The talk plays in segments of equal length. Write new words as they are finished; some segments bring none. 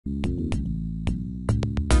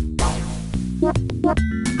Hello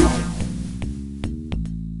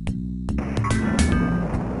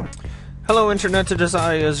Internet, it is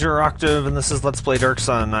I, Azure Octave, and this is Let's Play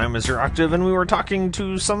Darksun. I'm Azure Octave, and we were talking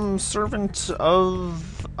to some servant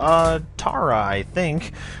of, Tara, I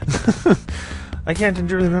think. I can't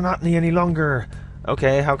endure the monotony any longer.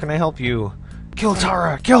 Okay, how can I help you? Kill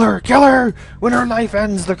Tara! Kill her! Kill her! When her life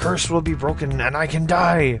ends, the curse will be broken, and I can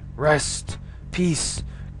die. Rest. Peace.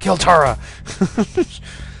 Kill Tara!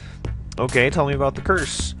 Okay, tell me about the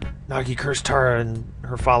curse. Nagi cursed Tara and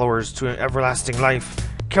her followers to an everlasting life.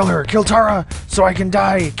 Kill her! Kill Tara! So I can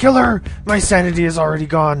die! Kill her! My sanity is already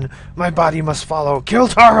gone. My body must follow. Kill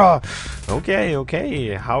Tara! Okay,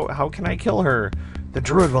 okay. How can I kill her? The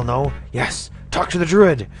druid will know. Yes. Talk to the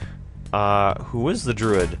druid. Who is the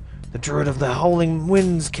druid? The druid of the howling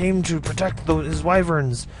winds came to protect his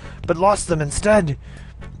wyverns, but lost them instead.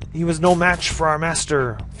 He was no match for our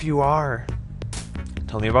master. Few are.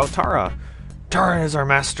 Tell me about Tara. Tara is our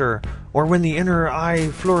master, or when the inner eye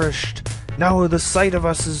flourished. Now the sight of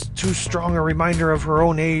us is too strong a reminder of her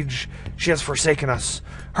own age. She has forsaken us.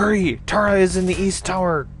 Hurry! Tara is in the east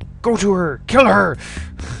tower. Go to her! Kill her!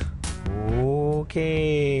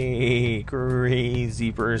 Okay,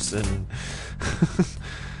 crazy person.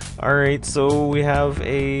 Alright, so we have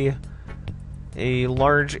a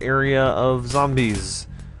large area of zombies.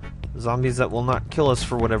 Zombies that will not kill us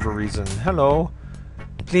for whatever reason. Hello.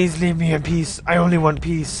 Please leave me in peace. I only want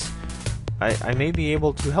peace. I may be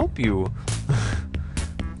able to help you.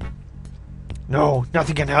 No,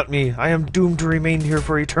 nothing can help me. I am doomed to remain here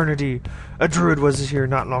for eternity. A druid was here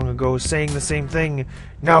not long ago, saying the same thing.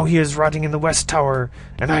 Now he is rotting in the west tower,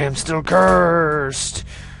 and I am still cursed.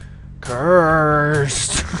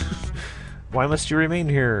 Cursed. Why must you remain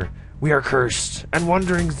here? We are cursed, and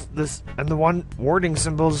the warding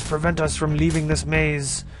symbols prevent us from leaving this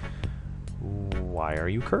maze. Why are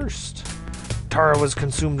you cursed? Tara was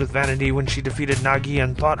consumed with vanity when she defeated Nagi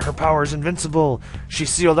and thought her powers invincible. She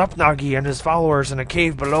sealed up Nagi and his followers in a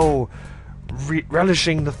cave below.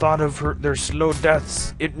 Relishing the thought of their slow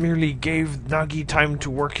deaths, it merely gave Nagi time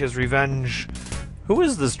to work his revenge. Who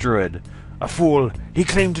is this druid? A fool. He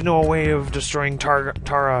claimed to know a way of destroying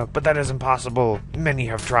Tara, but that is impossible. Many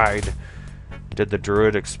have tried. Did the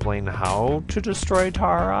druid explain how to destroy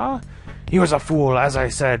Tara? He was a fool, as I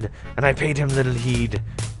said, and I paid him little heed.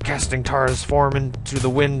 Casting Tara's form into the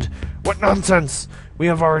wind. What nonsense! We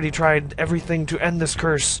have already tried everything to end this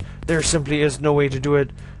curse. There simply is no way to do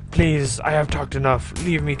it. Please, I have talked enough.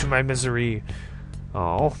 Leave me to my misery.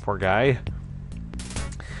 Oh, poor guy.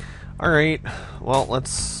 Alright, well,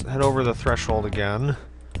 let's head over the threshold again.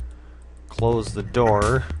 Close the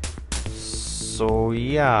door. So,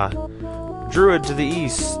 yeah. Druid to the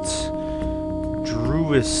east.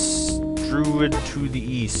 Druid to the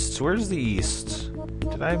east. Where's the east?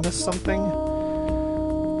 Did I miss something?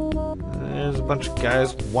 There's a bunch of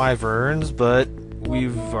guys with wyverns, but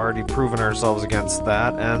we've already proven ourselves against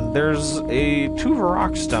that. And there's two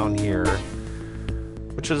rocks down here,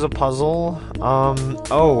 which is a puzzle.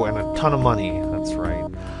 Oh, and a ton of money. That's right.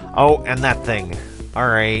 Oh, and that thing.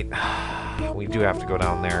 Alright. We do have to go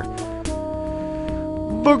down there.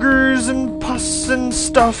 Boogers and pus and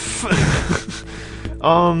stuff.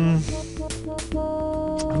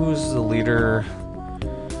 Who's the leader?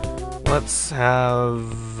 Let's have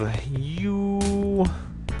you.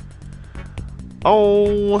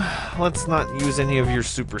 Oh, let's not use any of your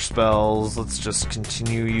super spells. Let's just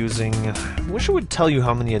continue using... I wish it would tell you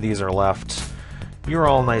how many of these are left. You're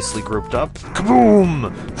all nicely grouped up.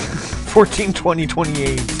 Kaboom! 14, 20,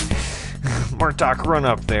 28. Martok, run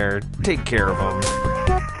up there. Take care of them.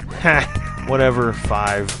 Heh, whatever,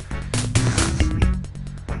 5.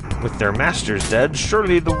 With their masters dead,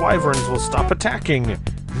 surely the wyverns will stop attacking.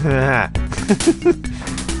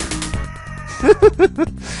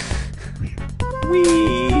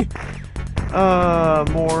 Whee!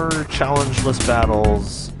 More challengeless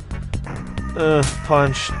battles.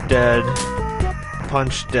 Punch, dead.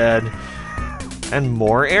 Punch, dead. And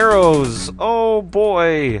more arrows! Oh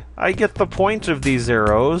boy! I get the point of these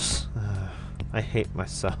arrows. I hate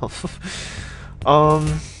myself.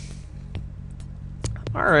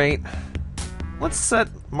 Alright. Let's set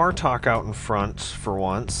Martok out in front for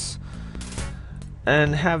once.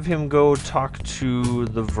 And have him go talk to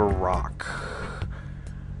the Varrock.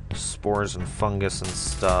 Spores and fungus and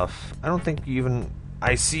stuff. I don't think you even...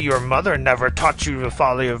 I see your mother never taught you the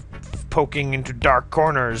folly of poking into dark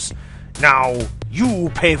corners. Now,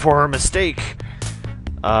 you pay for her mistake.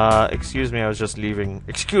 Excuse me, I was just leaving.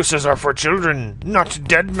 Excuses are for children, not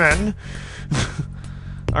dead men.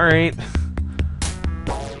 Alright.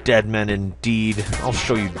 Dead men indeed. I'll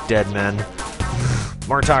show you dead men.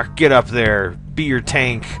 Martok, get up there. Be your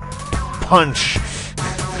tank. Punch.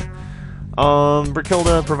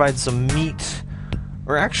 Brikilda provides some meat.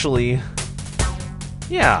 Or actually...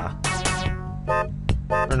 Yeah.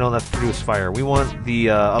 Or no, that's produce fire. We want the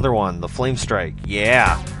other one, the flame strike.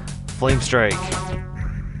 Yeah. Flame strike.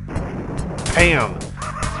 Bam!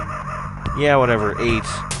 Yeah, whatever. 8.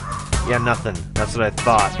 Yeah, nothing. That's what I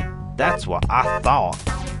thought. That's what I thought.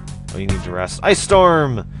 Oh, you need to rest. Ice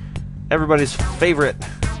Storm! Everybody's favorite.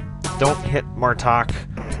 Don't hit Martok.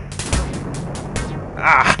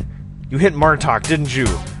 Ah! You hit Martok, didn't you?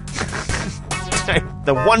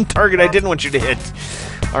 The one target I didn't want you to hit.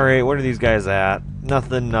 Alright, what are these guys at?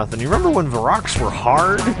 Nothing, nothing. You remember when Varoks were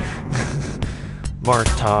hard?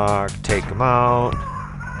 Martok, take him out.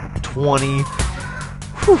 20.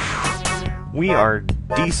 Whew. We are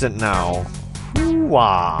decent now.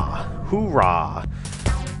 Hoo-wah. Hoorah.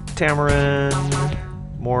 Tamarin.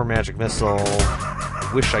 More magic missile.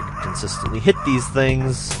 Wish I could consistently hit these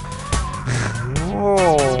things.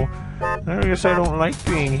 Whoa. I guess I don't like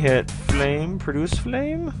being hit. Flame. Produce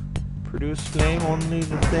flame? Produce flame, only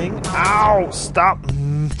the thing. Ow! Stop!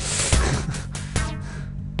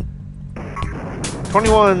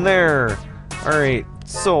 21 there! Alright,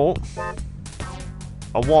 so...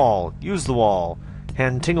 A wall. Use the wall.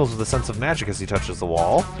 Hand tingles with a sense of magic as he touches the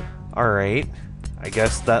wall. Alright. I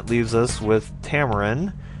guess that leaves us with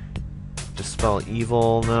Tamarin. Dispel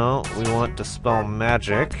evil. No. We want dispel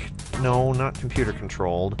magic. No, not computer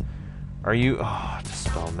controlled. Are you... Oh,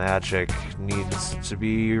 dispel magic needs to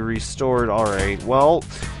be restored. Alright, well...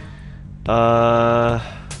 How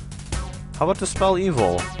about dispel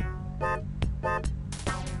evil?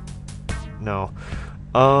 No.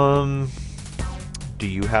 Do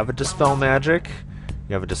you have a dispel magic?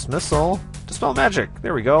 You have a dismissal. Dispel magic!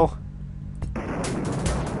 There we go.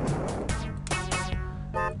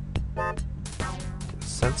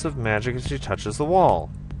 Sense of magic as she touches the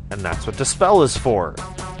wall. And that's what dispel is for.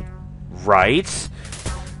 Right?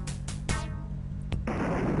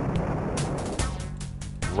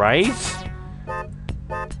 Right?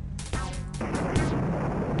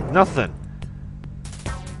 Nothing.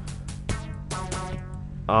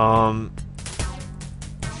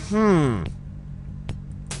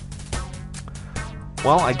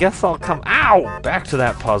 Well, I guess I'll come... Ow! Back to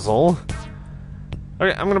that puzzle.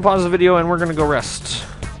 Okay, I'm gonna pause the video and we're gonna go rest.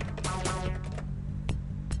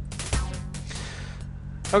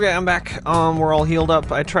 Okay, I'm back. We're all healed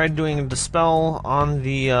up. I tried doing a dispel on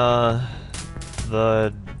the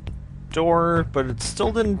door, but it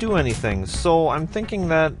still didn't do anything. So I'm thinking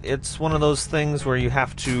that it's one of those things where you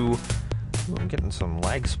have to... Ooh, I'm getting some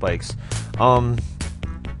lag spikes.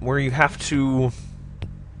 Where you have to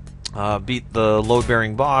beat the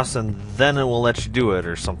load-bearing boss, and then it will let you do it,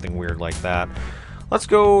 or something weird like that. Let's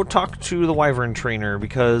go talk to the Wyvern trainer,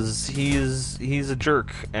 because he's a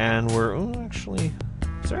jerk, and we're... Oh, actually...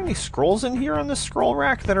 Is there any scrolls in here on this scroll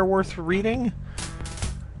rack that are worth reading?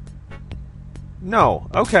 No.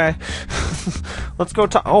 Okay. Let's go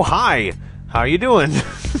talk... Oh, hi! How you doing?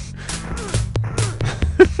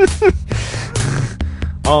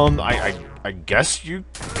 I guess you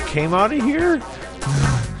came out of here?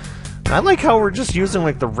 I like how we're just using,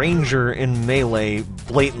 like, the ranger in melee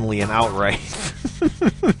blatantly and outright.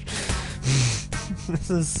 This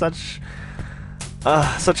is such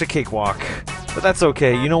a cakewalk. But that's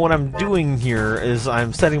okay. You know what I'm doing here is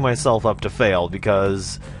I'm setting myself up to fail,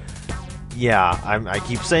 because... Yeah, I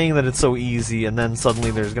keep saying that it's so easy, and then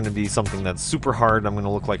suddenly there's going to be something that's super hard, and I'm going to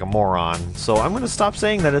look like a moron. So I'm going to stop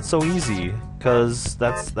saying that it's so easy, because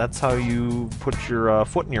that's how you put your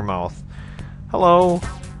foot in your mouth. Hello?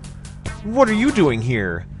 What are you doing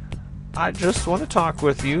here? I just want to talk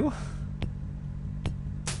with you.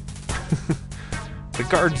 The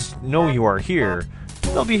guards know you are here.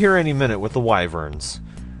 They'll be here any minute with the wyverns.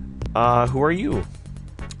 Who are you?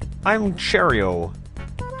 I'm Cherio.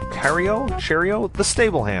 Cherio? The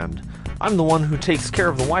stablehand. I'm the one who takes care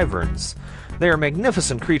of the wyverns. They are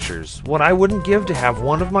magnificent creatures. What I wouldn't give to have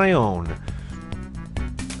one of my own.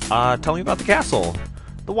 Tell me about the castle.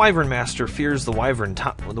 The Wyvern Master fears the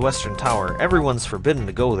the Western Tower. Everyone's forbidden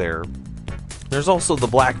to go there. There's also the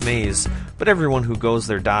Black Maze, but everyone who goes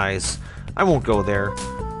there dies. I won't go there.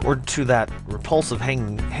 Or to that repulsive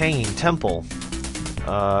hanging temple.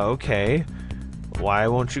 Okay. Why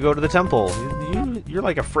won't you go to the temple? You're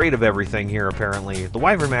like afraid of everything here, apparently. The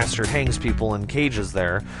Wyvern Master hangs people in cages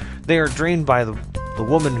there. They are drained by the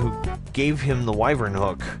woman who gave him the Wyvern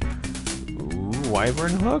Hook. Ooh,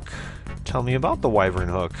 Wyvern Hook? Tell me about the Wyvern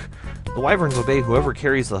Hook. The Wyverns obey whoever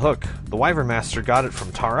carries the hook. The Wyvern Master got it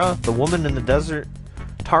from Tara, the woman in the desert...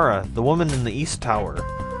 Tara, the woman in the East Tower.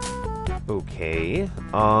 Okay,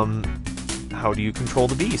 how do you control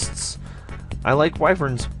the beasts? I like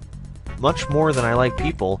wyverns much more than I like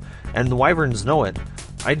people, and the wyverns know it.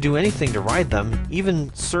 I'd do anything to ride them,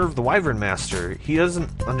 even serve the wyvern master. He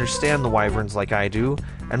doesn't understand the wyverns like I do,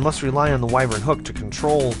 and must rely on the wyvern hook to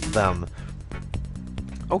control them.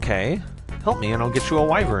 Okay, help me and I'll get you a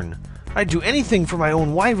wyvern. I'd do anything for my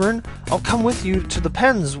own wyvern. I'll come with you to the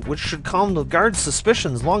pens, which should calm the guards'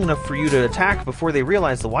 suspicions long enough for you to attack before they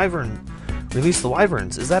realize the wyvern. Release the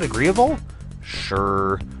wyverns. Is that agreeable?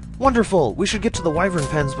 Sure. Wonderful. We should get to the wyvern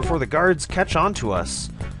pens before the guards catch on to us.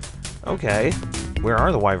 Okay. Where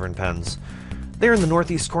are the wyvern pens? They're in the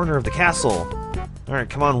northeast corner of the castle. Alright,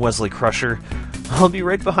 come on, Wesley Crusher. I'll be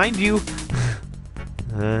right behind you.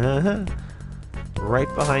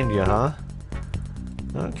 Right behind you, huh?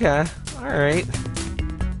 Okay. Alright.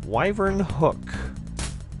 Wyvern hook.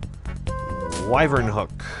 Wyvern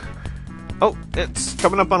hook. Oh, it's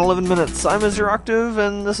coming up on 11 minutes. I'm Azure Octave,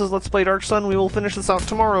 and this is Let's Play Darksun. We will finish this out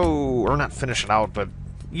tomorrow. Or not finish it out, but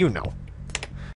you know.